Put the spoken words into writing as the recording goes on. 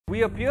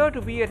We appear to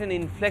be at an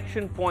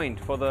inflection point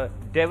for the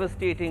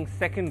devastating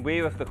second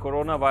wave of the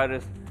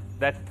coronavirus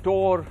that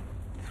tore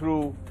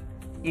through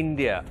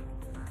India.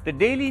 The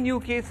daily new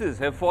cases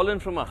have fallen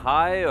from a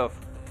high of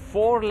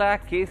 4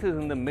 lakh cases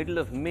in the middle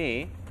of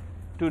May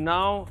to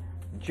now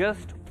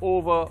just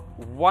over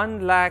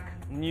 1 lakh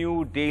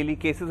new daily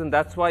cases, and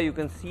that's why you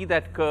can see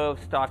that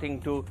curve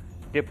starting to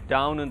dip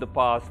down in the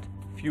past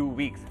few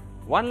weeks.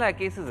 1 lakh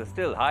cases is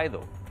still high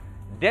though.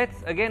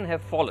 Deaths again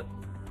have fallen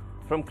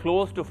from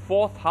close to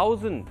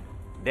 4,000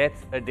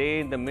 deaths a day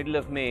in the middle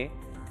of May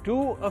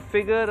to a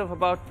figure of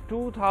about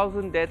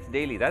 2,000 deaths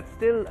daily. That's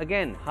still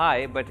again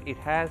high, but it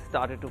has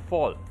started to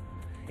fall.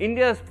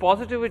 India's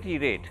positivity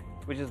rate,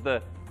 which is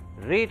the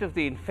rate of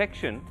the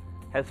infection,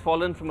 has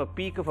fallen from a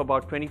peak of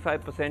about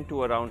 25%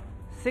 to around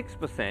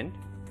 6%,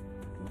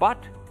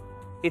 but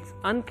it's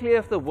unclear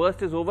if the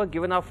worst is over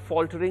given our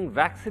faltering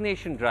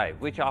vaccination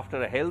drive, which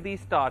after a healthy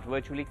start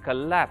virtually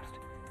collapsed,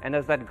 and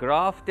as that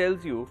graph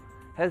tells you,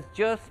 has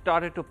just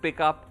started to pick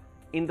up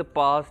in the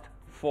past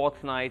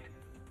fortnight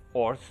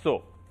or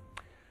so.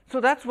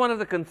 So that's one of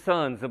the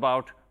concerns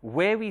about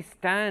where we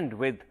stand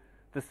with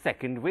the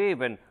second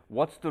wave and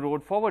what's the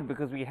road forward,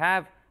 because we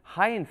have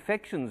high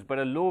infections but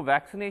a low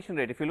vaccination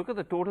rate. If you look at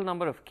the total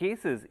number of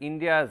cases,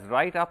 India is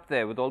right up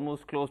there with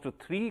almost close to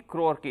 3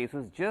 crore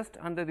cases, just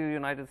under the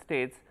United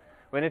States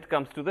when it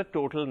comes to the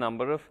total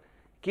number of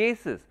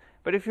cases.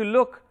 But if you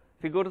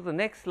go to the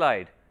next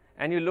slide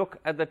and you look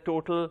at the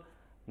total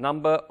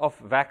number of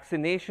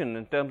vaccination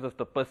in terms of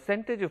the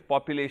percentage of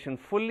population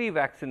fully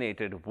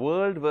vaccinated,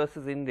 world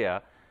versus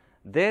India,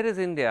 there is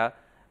India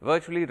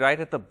virtually right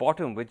at the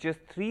bottom with just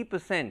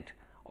 3%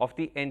 of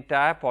the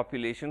entire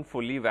population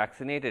fully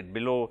vaccinated,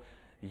 below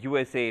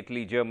USA,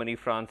 Italy, Germany,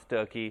 France,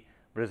 Turkey,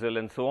 Brazil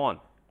and so on.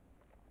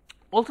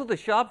 Also, the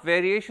sharp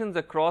variations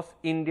across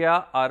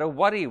India are a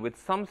worry, with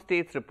some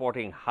states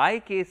reporting high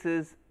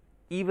cases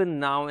even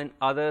now and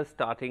others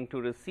starting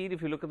to recede.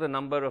 If you look at the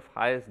number of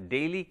highest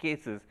daily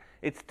cases,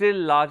 it still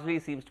largely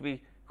seems to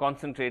be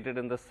concentrated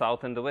in the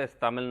south and the west: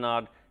 Tamil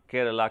Nadu,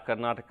 Kerala,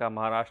 Karnataka,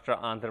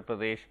 Maharashtra, Andhra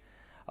Pradesh,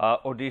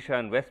 Odisha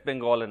and West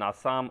Bengal and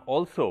Assam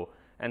also,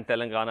 and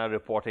Telangana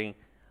reporting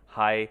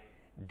high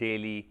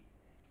daily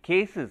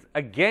cases.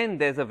 Again,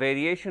 there's a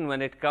variation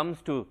when it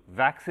comes to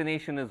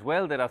vaccination as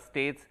well. There are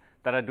states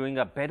that are doing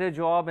a better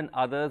job and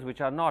others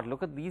which are not.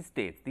 Look at these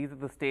states. These are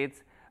the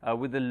states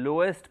with the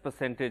lowest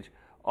percentage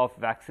of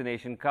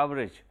vaccination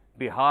coverage.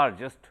 Bihar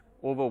just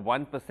over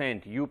 1%,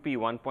 UP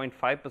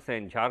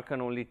 1.5%,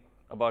 Jharkhand only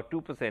about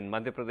 2%,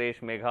 Madhya Pradesh,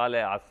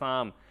 Meghalaya,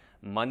 Assam,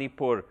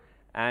 Manipur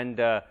and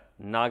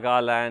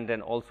Nagaland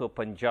and also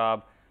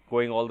Punjab,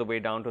 going all the way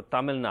down to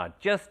Tamil Nadu,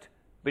 just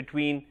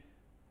between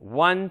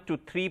 1 to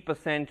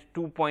 3%,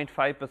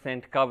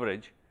 2.5%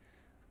 coverage,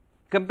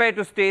 compared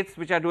to states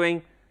which are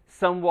doing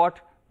somewhat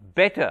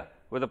better,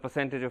 where the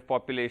percentage of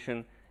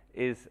population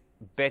is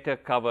better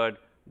covered.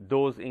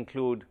 Those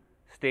include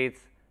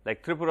states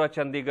like Tripura,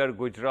 Chandigarh,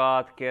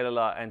 Gujarat,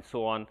 Kerala and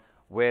so on,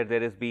 where there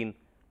has been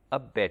a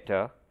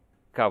better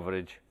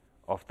coverage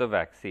of the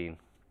vaccine.